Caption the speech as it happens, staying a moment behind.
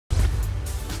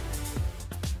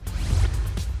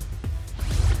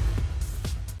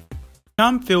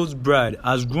Charm fails bride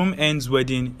as groom ends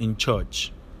wedding in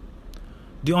church.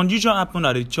 The unusual happened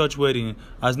at a church wedding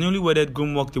as newly wedded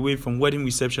groom walked away from wedding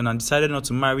reception and decided not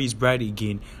to marry his bride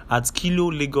again at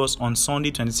Kilo, Lagos on Sunday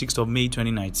 26th of May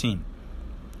 2019.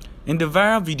 In the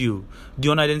viral video, the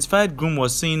unidentified groom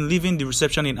was seen leaving the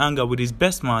reception in anger with his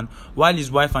best man while his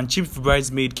wife and chief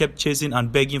bridesmaid kept chasing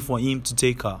and begging for him to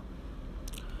take her.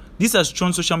 This has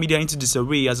thrown social media into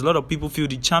disarray as a lot of people feel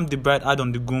the charm the bride had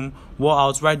on the groom wore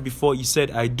out right before he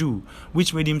said "I do,"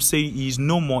 which made him say he is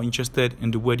no more interested in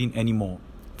the wedding anymore.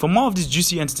 For more of this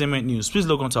juicy entertainment news, please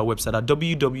log on to our website at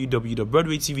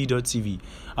www.broadwaytv.tv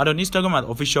and on Instagram at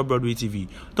official Broadway TV.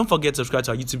 Don't forget to subscribe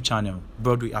to our YouTube channel,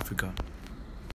 Broadway Africa.